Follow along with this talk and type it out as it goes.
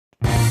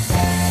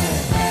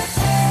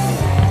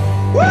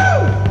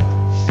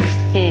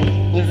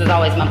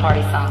always my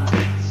party song.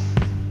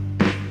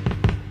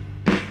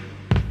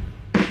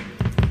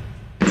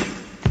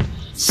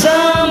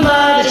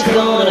 Somebody's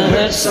gonna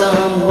hurt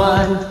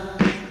someone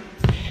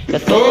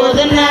before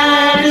the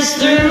night is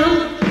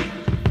through.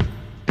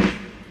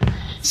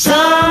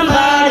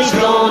 Somebody's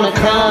gonna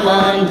come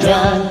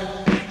undone.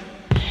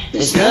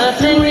 There's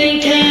nothing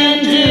we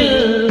can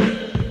do.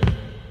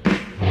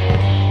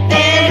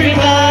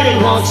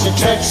 Everybody wants to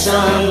touch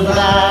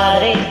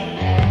somebody.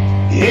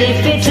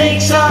 If it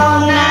takes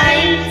all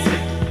night,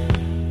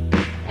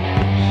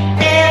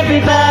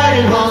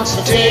 everybody wants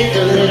to take a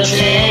little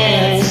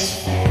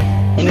chance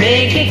and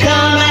make it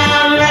come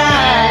out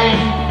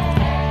right.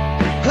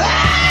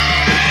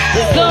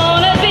 There's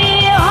gonna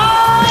be a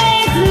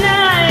heartache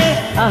tonight,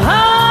 a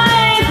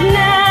heartache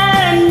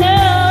tonight, I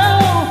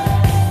know.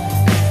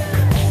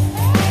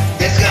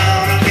 There's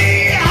gonna be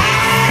a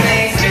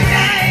heartache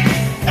tonight,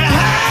 a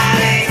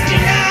heartache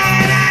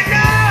tonight,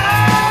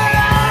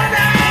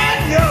 I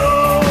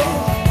know.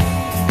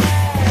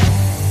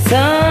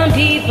 Some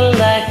people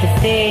like to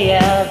stay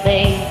out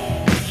late.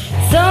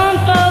 Some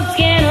folks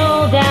can't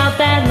hold out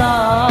that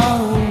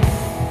long.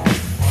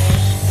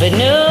 But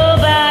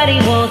nobody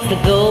wants to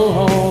go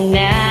home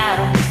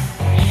now.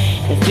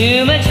 There's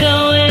too much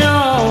going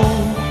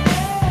on.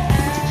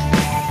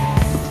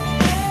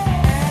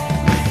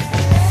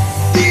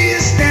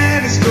 This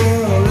night is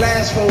gonna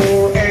last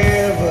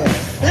forever.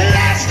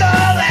 Last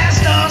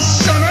all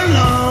summer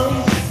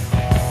long.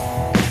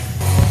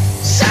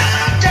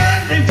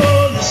 Sometime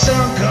before the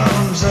sun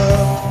comes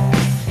up,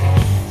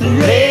 the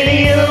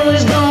radio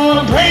is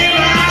gonna play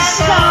my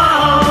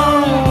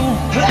song.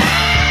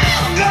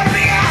 Gonna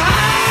be a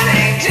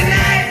heartache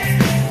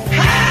tonight,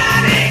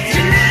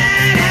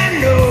 I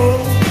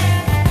know.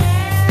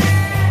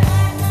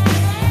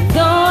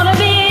 Gonna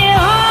be a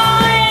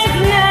heartache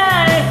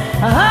tonight,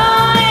 a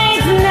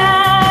heartache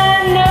tonight, I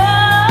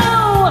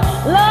know.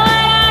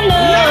 Lord, I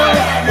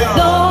know. It's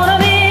gonna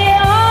be a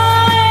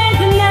heartache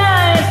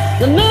tonight.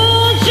 The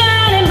moon's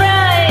shining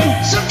bright.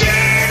 So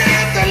turn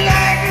out the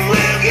light and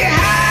we'll get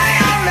high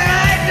all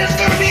night. There's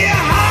gonna be a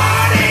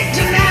heartache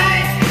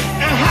tonight,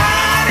 a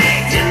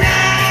heartache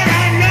tonight,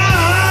 I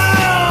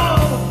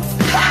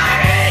know.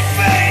 Heartache,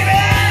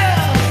 baby.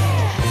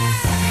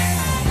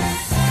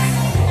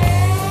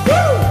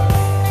 Woo!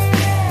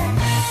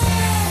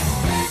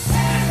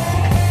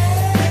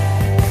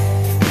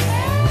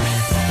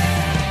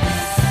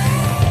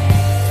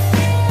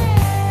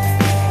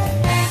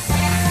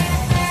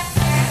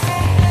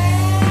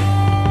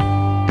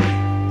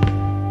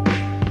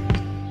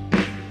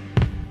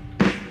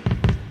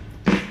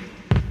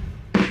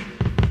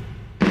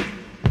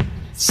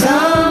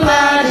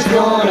 Somebody's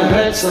gonna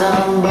hurt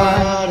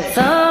somebody.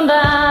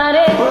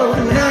 Somebody. Well,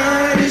 the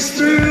night is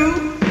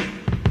through.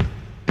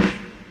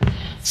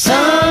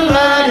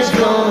 Somebody's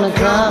gonna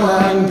come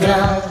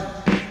undone.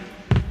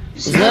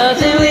 There's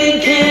nothing we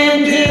can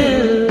do.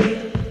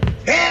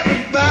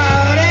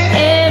 Everybody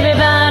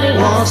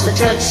wants to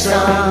touch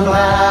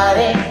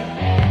somebody.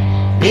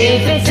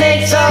 If it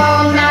takes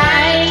all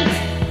night,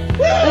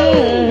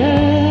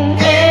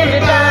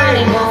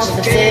 everybody wants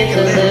to take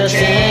a little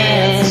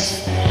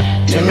chance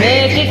to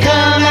make it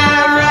come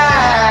out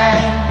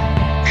right.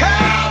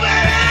 Come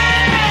on,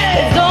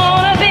 It's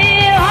gonna be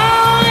a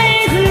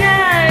heartache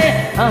tonight,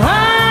 a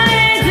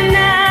heartache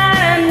tonight,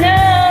 I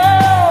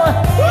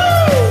know.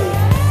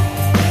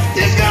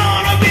 there's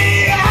gonna be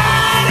a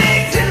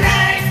heartache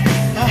tonight,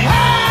 a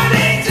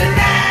heartache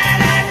tonight,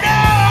 I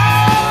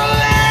know.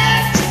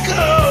 Let's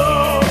go.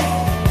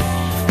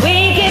 We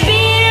can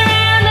beat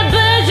around the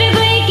bushes,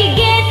 we can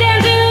get down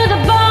to the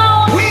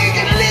bone. We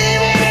can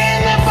leave it in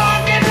the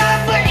parking lot,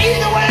 but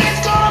either way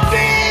it's gonna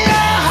be a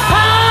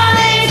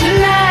Heartache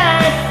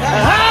tonight, a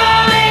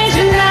heartache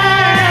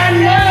tonight, I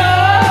know.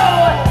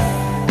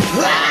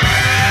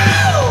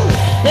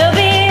 There'll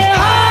be a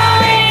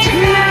heartache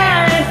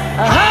tonight, a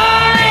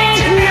heartache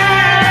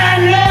tonight, I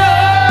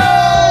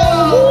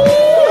know.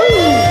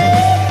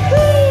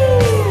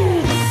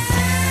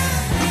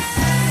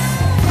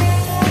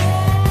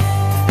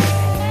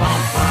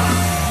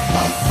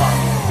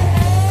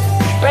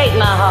 Break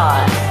my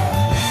heart.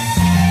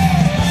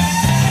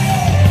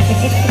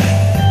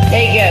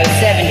 There you go,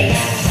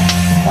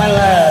 70s. One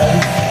love.